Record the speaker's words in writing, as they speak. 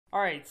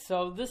Alright,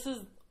 so this is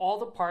all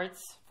the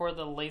parts for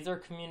the laser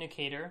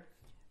communicator.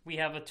 We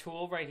have a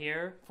tool right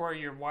here for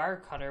your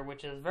wire cutter,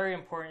 which is very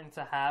important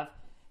to have.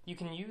 You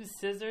can use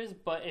scissors,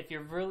 but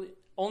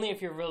only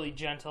if you're really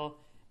gentle,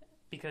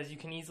 because you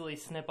can easily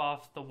snip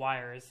off the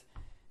wires.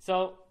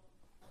 So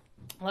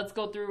let's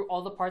go through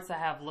all the parts I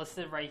have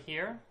listed right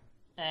here.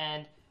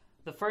 And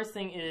the first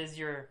thing is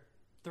your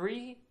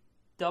AA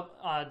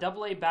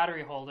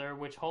battery holder,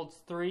 which holds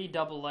 3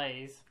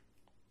 AA's.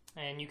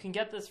 And you can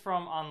get this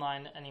from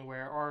online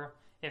anywhere, or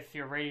if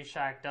your Radio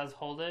Shack does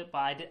hold it,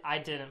 but I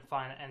didn't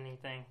find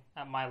anything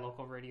at my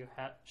local Radio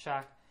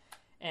Shack.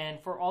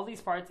 And for all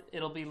these parts,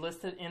 it'll be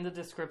listed in the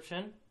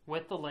description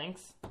with the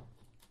links.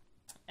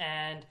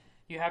 And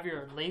you have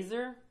your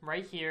laser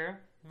right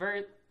here,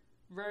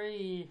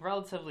 very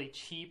relatively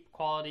cheap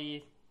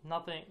quality.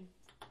 Nothing,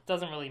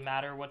 doesn't really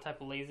matter what type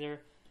of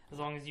laser, as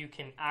long as you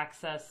can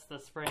access the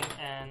spring,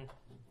 and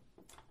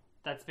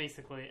that's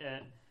basically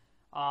it.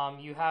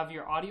 You have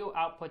your audio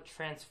output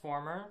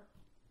transformer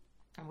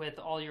with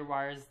all your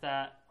wires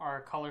that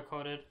are color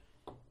coded,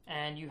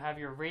 and you have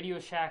your Radio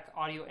Shack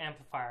audio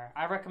amplifier.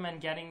 I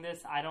recommend getting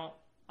this.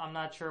 I'm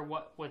not sure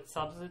what would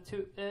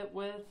substitute it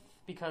with,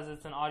 because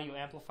it's an audio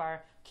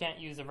amplifier. Can't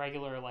use a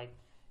regular, like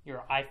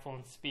your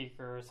iPhone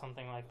speaker or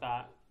something like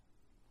that.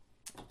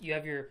 You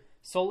have your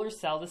solar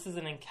cell. This is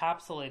an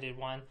encapsulated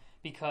one,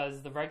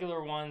 because the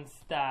regular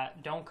ones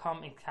that don't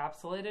come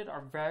encapsulated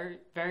are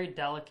very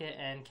delicate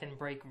and can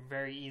break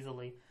very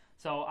easily.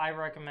 So I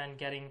recommend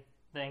getting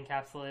the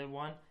encapsulated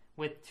one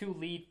with 2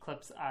 lead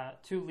clips,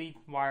 2 lead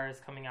wires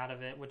coming out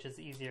of it, which is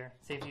easier.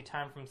 Saves you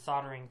time from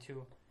soldering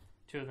two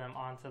of them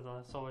onto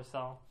the solar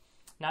cell.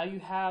 Now you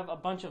have a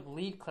bunch of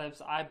lead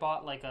clips. I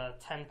bought like a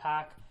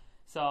 10-pack.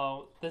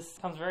 So this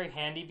comes very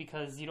handy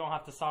because you don't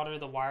have to solder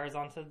the wires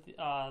onto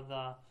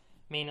the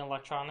main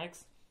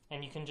electronics,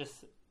 and you can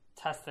just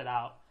test it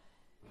out.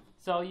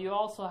 So you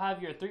also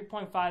have your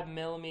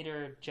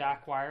 3.5mm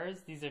jack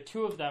wires. These are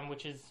 2 of them,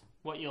 which is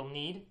what you'll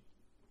need,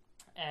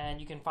 and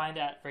you can find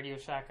at Radio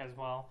Shack as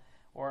well,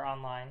 or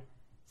online.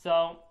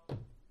 So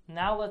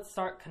now let's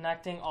start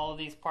connecting all of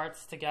these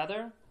parts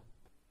together.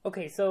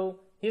 Okay,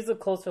 so here's a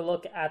closer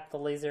look at the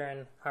laser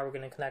and how we're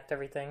going to connect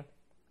everything.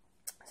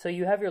 So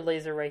you have your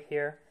laser right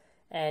here,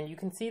 and you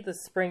can see the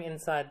spring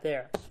inside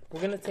there.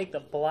 We're going to take the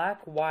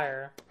black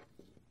wire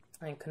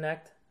and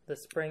connect the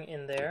spring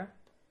in there,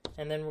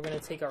 and then we're going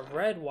to take a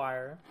red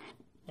wire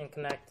and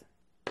connect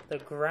the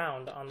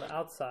ground on the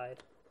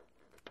outside.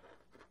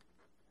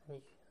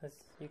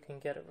 You can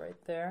get it right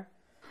there.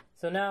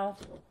 So now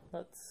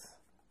let's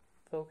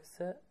focus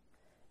it,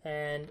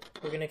 and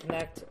we're going to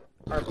connect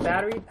our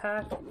battery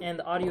pack and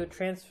the audio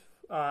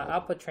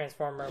output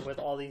transformer with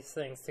all these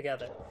things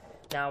together.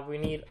 Now we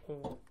need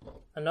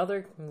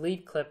another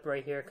lead clip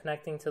right here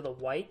connecting to the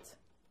white,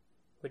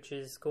 which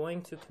is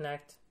going to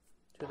connect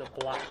to the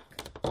black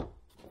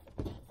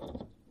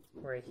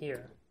right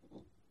here.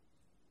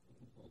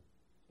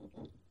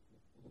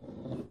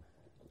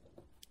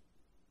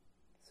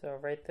 So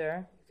right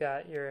there, you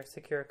got your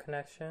secure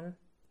connection.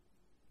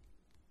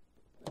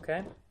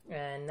 Okay,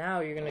 and now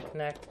you're going to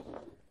connect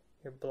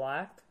your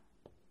black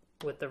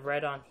with the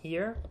red on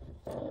here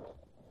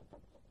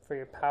for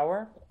your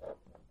power.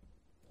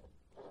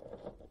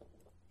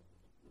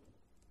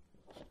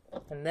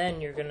 And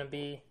then you're going to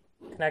be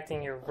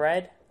connecting your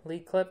red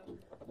lead clip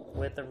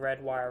with the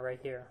red wire right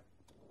here,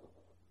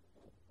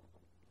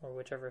 or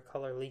whichever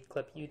color lead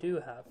clip you do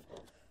have.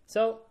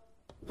 So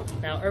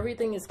now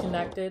everything is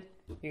connected.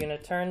 You're going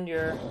to turn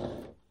your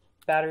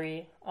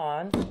battery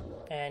on,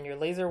 and your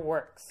laser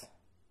works.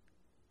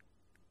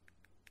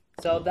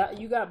 So that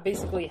you got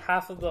basically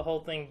half of the whole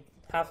thing,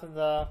 half of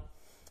the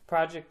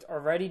project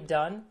already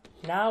done.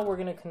 Now we're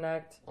going to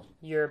connect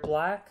your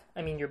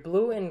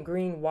blue and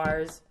green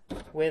wires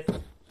with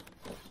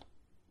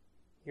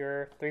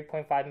your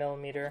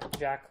 3.5mm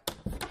jack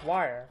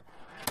wire.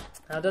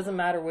 Now it doesn't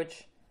matter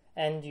which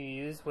end you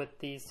use with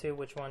these 2,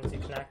 which ones you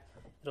connect,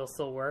 it'll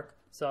still work.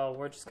 So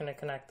we're just going to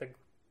connect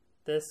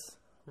this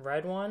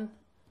red one,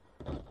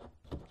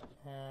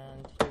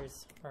 and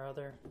here's our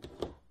other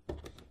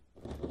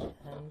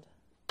end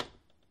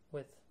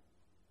with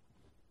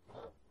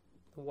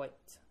the white.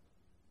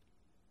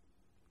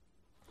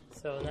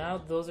 So now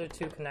those are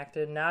 2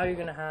 connected. Now you're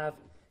going to have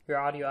your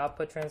audio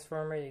output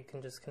transformer. You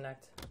can just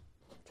connect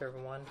whichever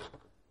one,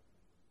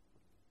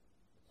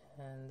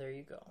 and there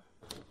you go.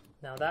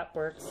 Now that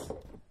works,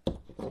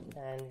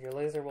 and your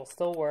laser will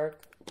still work,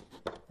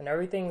 and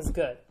everything's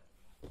good.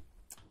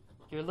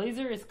 Your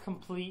laser is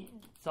complete.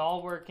 It's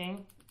all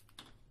working.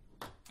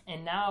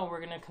 And now we're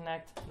going to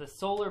connect the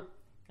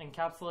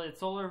encapsulated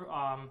solar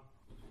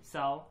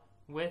cell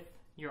with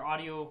your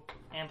audio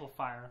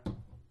amplifier.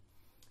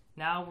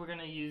 Now we're going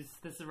to use,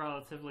 this is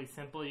relatively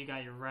simple. You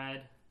got your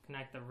red,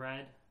 connect the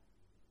red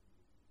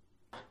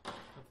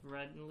with the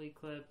red lead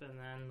clip, and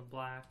then the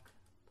black.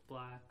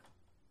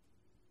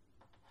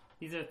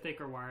 These are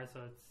thicker wires, so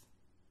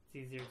it's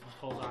easier to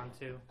hold on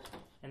to.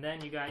 And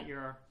then you got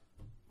your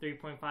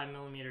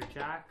 3.5mm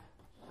jack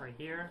right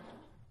here.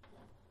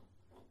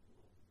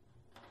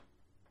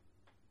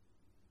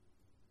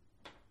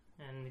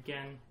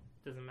 again,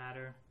 doesn't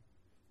matter.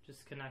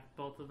 Just connect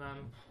both of them.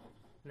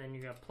 And then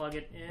you're going to plug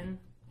it in.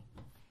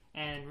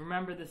 And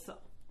remember, this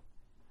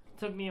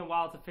took me a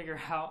while to figure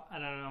out. I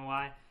don't know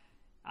why.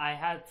 I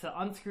had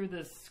to unscrew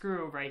this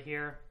screw right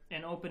here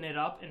and open it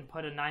up and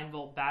put a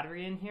 9-volt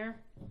battery in here.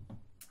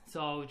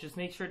 So just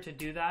make sure to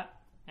do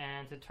that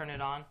and to turn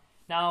it on.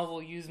 Now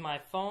we'll use my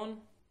phone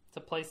to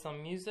play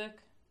some music.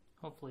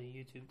 Hopefully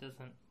YouTube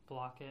doesn't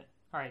block it.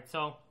 Alright,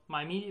 so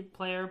my media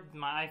player,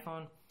 my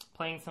iPhone,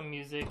 playing some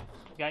music.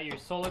 You got your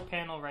solar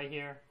panel right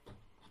here.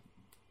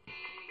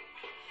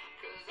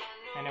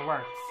 And it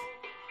works.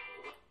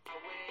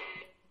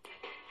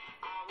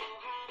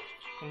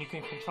 And you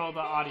can control the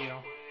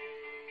audio.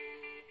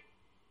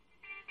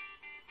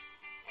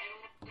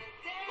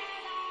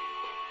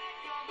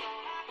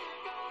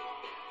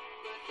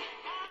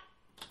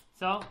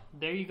 So,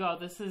 there you go.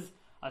 This is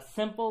a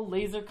simple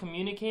laser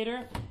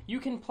communicator. You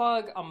can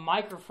plug a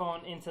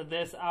microphone into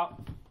this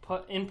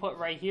input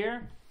right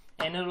here,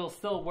 and it'll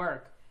still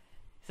work.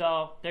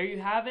 So, there you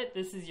have it.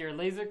 This is your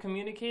laser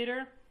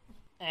communicator.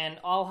 And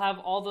I'll have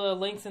all the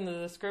links in the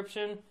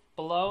description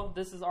below.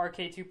 This is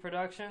RK2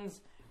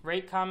 Productions.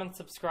 Rate, comment,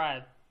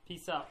 subscribe.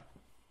 Peace out.